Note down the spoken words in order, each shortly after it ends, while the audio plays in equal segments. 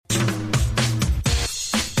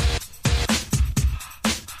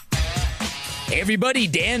Hey everybody,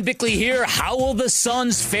 Dan Bickley here. How will the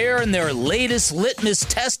Suns fare in their latest litmus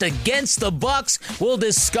test against the Bucks? We'll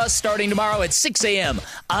discuss starting tomorrow at 6 a.m.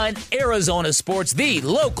 on Arizona Sports, the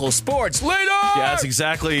local sports leader. Yeah, that's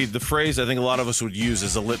exactly the phrase I think a lot of us would use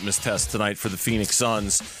as a litmus test tonight for the Phoenix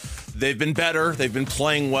Suns. They've been better. They've been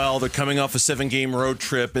playing well. They're coming off a 7-game road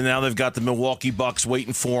trip, and now they've got the Milwaukee Bucks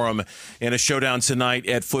waiting for them in a showdown tonight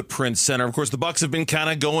at Footprint Center. Of course, the Bucks have been kind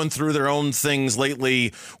of going through their own things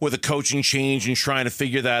lately with a coaching change and trying to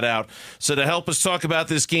figure that out. So to help us talk about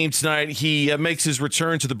this game tonight, he makes his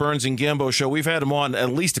return to the Burns and Gambo show. We've had him on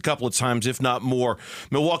at least a couple of times, if not more.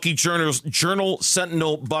 Milwaukee Journal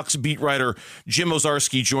Sentinel Bucks beat writer Jim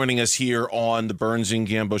Owczarski joining us here on the Burns and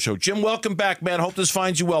Gambo show. Jim, welcome back, man. Hope this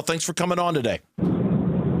finds you well. Thanks for coming on today.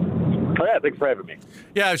 Oh, yeah, thanks for having me.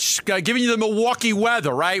 Yeah, giving you the Milwaukee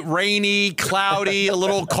weather, right? Rainy, cloudy, a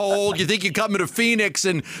little cold. You think you're coming to Phoenix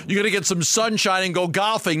and you're going to get some sunshine and go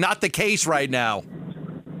golfing. Not the case right now.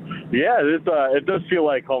 Yeah, it does feel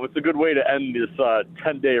like home. It's a good way to end this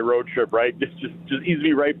 10-day road trip, right? Just ease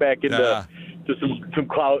me right back into some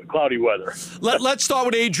cloudy weather. Let's start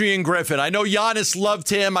with Adrian Griffin. I know Giannis loved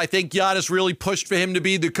him. I think Giannis really pushed for him to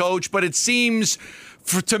be the coach, but it seems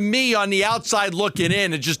to me on the outside looking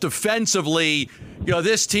in, and just defensively,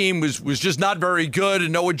 this team was just not very good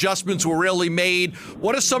and no adjustments were really made.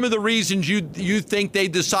 What are some of the reasons you think they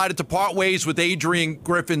decided to part ways with Adrian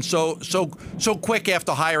Griffin so quick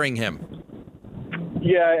after hiring him?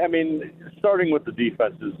 Yeah, I mean, starting with the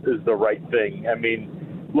defense is the right thing. I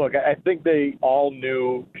mean, look, I think they all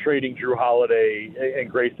knew trading Drew Holiday and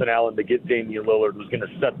Grayson Allen to get Damian Lillard was going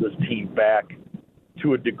to set this team back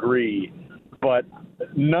to a degree, but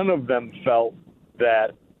none of them felt that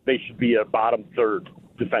they should be a bottom third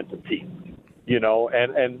defensive team,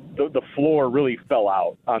 and the floor really fell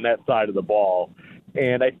out on that side of the ball.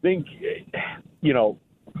 And I think,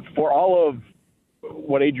 for all of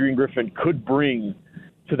what Adrian Griffin could bring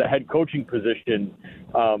to the head coaching position,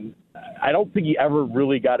 I don't think he ever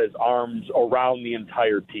really got his arms around the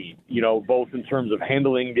entire team, both in terms of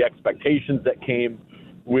handling the expectations that came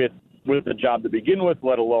with the job to begin with,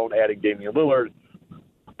 let alone adding Damian Lillard,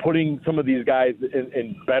 putting some of these guys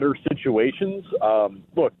in better situations.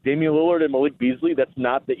 Look, Damian Lillard and Malik Beasley, that's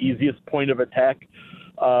not the easiest point of attack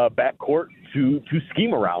backcourt to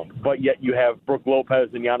scheme around. But yet you have Brook Lopez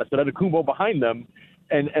and Giannis Antetokounmpo behind them.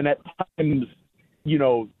 And at times,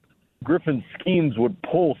 Griffin's schemes would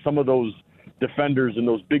pull some of those defenders and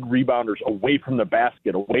those big rebounders away from the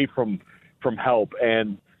basket, away from help.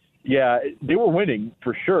 And, yeah, they were winning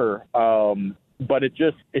for sure. But it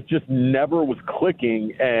just never was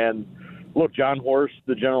clicking. And look, John Horst,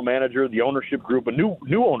 the general manager, the ownership group, a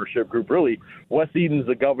new ownership group, really. Wes Edens,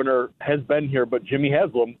 the governor, has been here, but Jimmy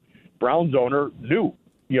Haslam, Browns owner, new.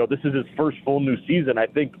 This is his first full new season. I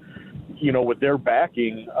think, with their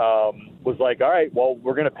backing, was like, all right, well,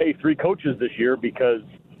 we're going to pay 3 coaches this year because,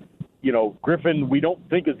 Griffin, we don't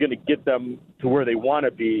think is going to get them to where they want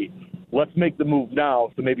to be. Let's make the move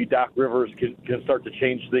now so maybe Doc Rivers can start to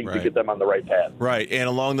change things to get them on the right path. Right, and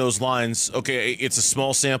along those lines, okay, it's a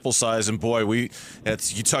small sample size, and boy, you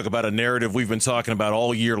talk about a narrative we've been talking about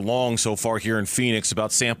all year long so far here in Phoenix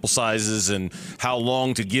about sample sizes and how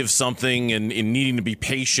long to give something and needing to be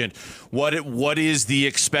patient. What is the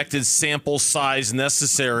expected sample size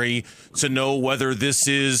necessary to know whether this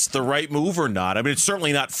is the right move or not? I mean, it's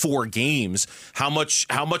certainly not 4 games. How much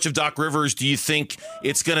of Doc Rivers do you think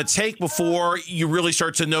it's going to take before you really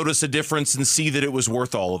start to notice a difference and see that it was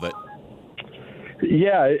worth all of it?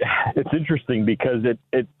 Yeah, it's interesting because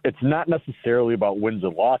it's not necessarily about wins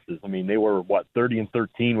and losses. I mean, they were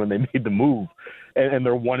 30-13 when they made the move, and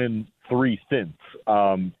they're 1-3 since.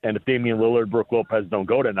 And if Damian Lillard, Brook Lopez don't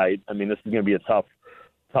go tonight, I mean, this is going to be a tough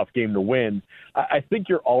game to win. I think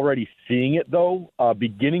you're already seeing it though,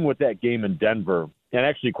 beginning with that game in Denver, and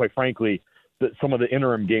actually, quite frankly, some of the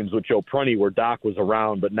interim games with Joe Prunty where Doc was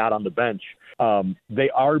around but not on the bench.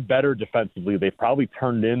 They are better defensively. They've probably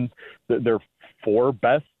turned in their 4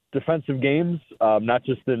 best defensive games, not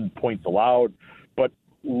just in points allowed, but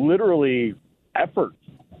literally effort.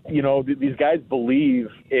 These guys believe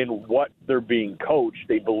in what they're being coached.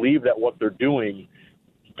 They believe that what they're doing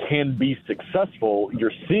can be successful.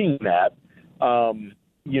 You're seeing that.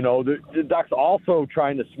 The Doc's also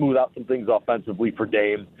trying to smooth out some things offensively for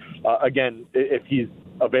Dame. Again, if he's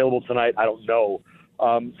available tonight, I don't know.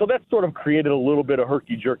 So that's sort of created a little bit of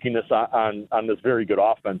herky-jerkiness on this very good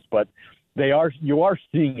offense. But you are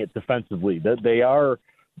seeing it defensively. They are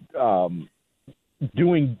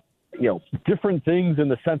doing different things in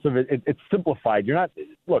the sense of it's simplified.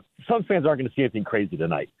 Look, Suns fans aren't going to see anything crazy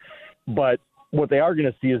tonight. But what they are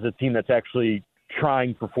going to see is a team that's actually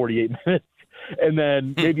trying for 48 minutes and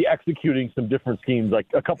then maybe executing some different schemes. Like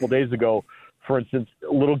a couple days ago, for instance,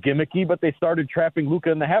 a little gimmicky, but they started trapping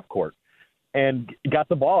Luka in the half court and got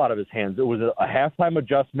the ball out of his hands. It was a halftime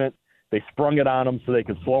adjustment. They sprung it on him so they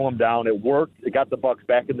could slow him down. It worked. It got the Bucks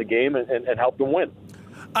back in the game and helped them win.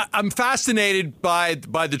 I'm fascinated by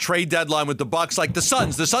the trade deadline with the Bucks. Like the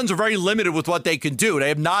Suns. The Suns are very limited with what they can do. They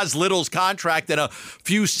have Nas Little's contract and a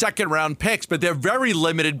few second-round picks, but they're very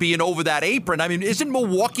limited being over that apron. I mean, isn't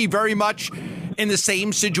Milwaukee very much in the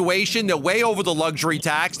same situation? They're way over the luxury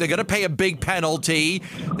tax. They're going to pay a big penalty.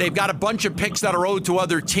 They've got a bunch of picks that are owed to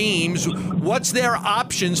other teams. What's their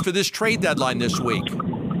options for this trade deadline this week?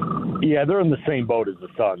 Yeah, they're in the same boat as the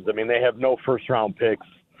Suns. I mean, they have no first-round picks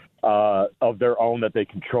of their own that they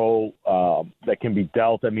control, that can be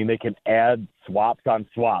dealt. I mean, they can add swaps on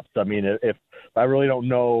swaps. I mean, if I really don't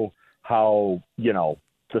know how,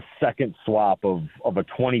 the second swap of a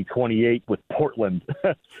 2028 with Portland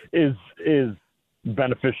is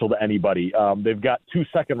beneficial to anybody. They've got 2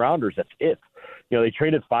 second-rounders. That's it. They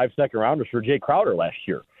traded 5 second-rounders for Jay Crowder last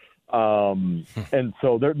year. And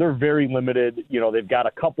so they're very limited. They've got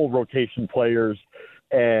a couple rotation players.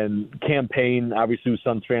 And Campaign, obviously, who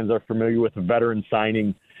Suns fans are familiar with, a veteran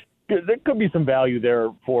signing. There could be some value there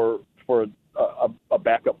for a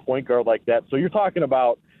backup point guard like that. So you're talking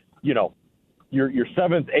about, your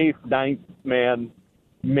 7th, 8th, 9th man,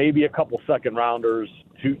 maybe a couple second rounders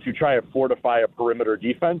to try to fortify a perimeter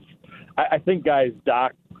defense. I think, guys,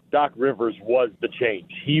 Doc Rivers was the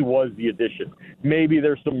change. He was the addition. Maybe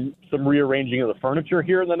there's some rearranging of the furniture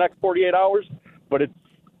here in the next 48 hours, but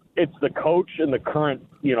it's the coach and the current,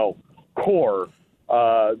 core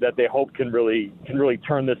that they hope can really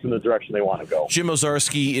turn this in the direction they want to go. Jim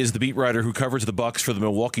Owczarski is the beat writer who covers the Bucks for the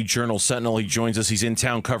Milwaukee Journal Sentinel. He joins us. He's in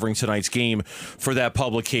town covering tonight's game for that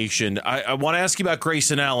publication. I want to ask you about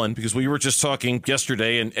Grayson Allen because we were just talking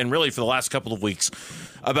yesterday and really for the last couple of weeks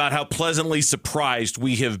about how pleasantly surprised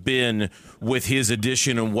we have been with his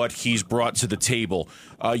addition and what he's brought to the table.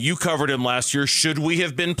 You covered him last year. Should we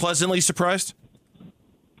have been pleasantly surprised?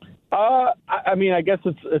 I mean, I guess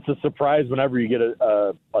it's a surprise whenever you get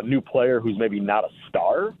a new player who's maybe not a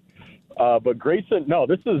star. But Grayson, no,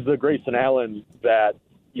 this is the Grayson Allen that,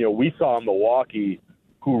 we saw in Milwaukee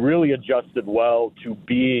who really adjusted well to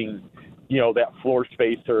being, that floor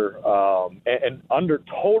spacer and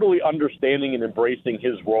totally understanding and embracing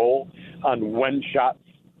his role on when shots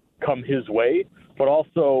come his way, but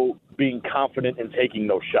also being confident in taking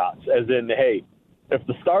those shots. As in, hey, if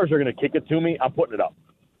the stars are going to kick it to me, I'm putting it up.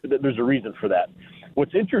 There's a reason for that.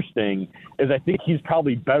 What's interesting is I think he's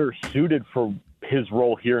probably better suited for his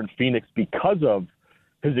role here in Phoenix because of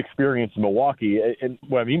his experience in Milwaukee. And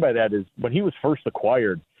what I mean by that is when he was first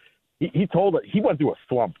acquired, he went through a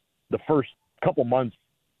slump the first couple months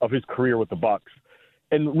of his career with the Bucks.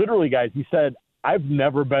 And literally, guys, he said, I've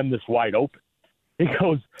never been this wide open. He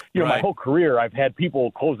goes, my whole career I've had people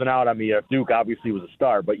closing out on me. Duke obviously was a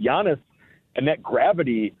star, but Giannis and that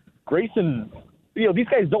gravity, Grayson – these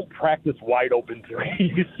guys don't practice wide open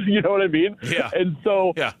threes. You know what I mean? Yeah. And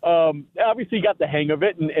so, obviously, he got the hang of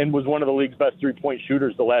it and was one of the league's best 3-point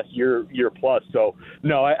shooters the last year plus. So,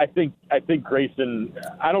 no, I think Grayson.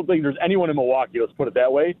 I don't think there's anyone in Milwaukee, let's put it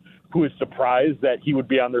that way, who is surprised that he would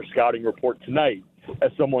be on their scouting report tonight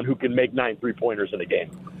as someone who can make 9 3-pointers in a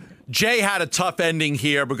game. Jay had a tough ending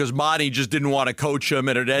here because Monty just didn't want to coach him,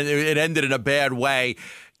 and it ended in a bad way.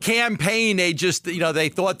 Campaign, they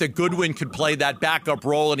thought that Goodwin could play that backup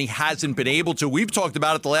role, and he hasn't been able to. We've talked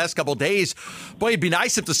about it the last couple of days. Boy, it'd be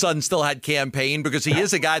nice if the Suns still had Campaign because he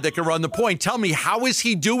is a guy that can run the point. Tell me, how is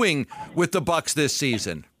he doing with the Bucks this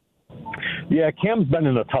season? Yeah, Cam's been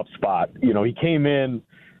in a tough spot. He came in,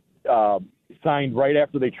 signed right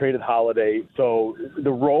after they traded Holiday, so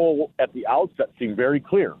the role at the outset seemed very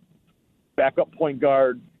clear. Backup point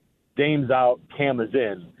guard, Dame's out, Cam is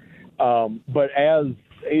in. But as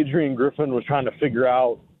Adrian Griffin was trying to figure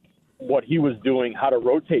out what he was doing, how to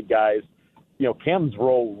rotate guys, Cam's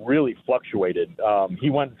role really fluctuated.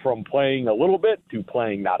 He went from playing a little bit to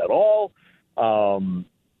playing not at all. And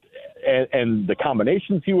the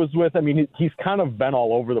combinations he was with, I mean, he's kind of been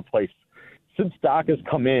all over the place. Since Doc has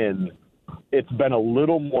come in, it's been a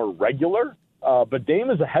little more regular. But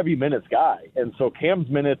Dame is a heavy minutes guy. And so Cam's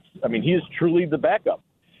minutes, I mean, he is truly the backup.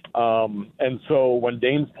 And so when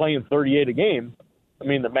Dame's playing 38 a game, I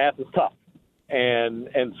mean, the math is tough. And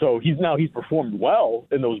so he's performed well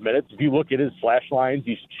in those minutes. If you look at his slash lines,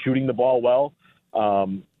 he's shooting the ball well.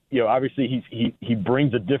 Obviously he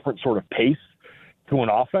brings a different sort of pace to an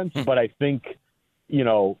offense, but I think,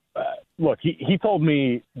 look, he told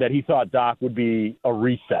me that he thought Doc would be a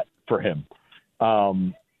reset for him.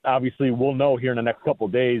 obviously we'll know here in the next couple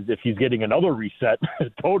of days if he's getting another reset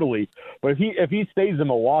totally. But if he stays in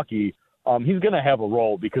Milwaukee, he's going to have a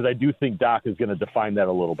role because I do think Doc is going to define that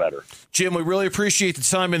a little better. Jim, we really appreciate the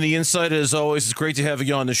time and the insight as always. It's great to have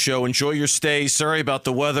you on the show. Enjoy your stay. Sorry about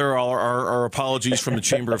the weather. Our apologies from the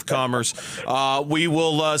Chamber of Commerce. We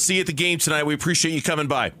will see you at the game tonight. We appreciate you coming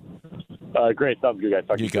by. Great. Sounds good,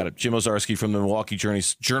 guys. You got it. Jim Owczarski from the Milwaukee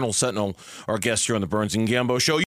Journal Sentinel, our guest here on the Burns and Gambo Show.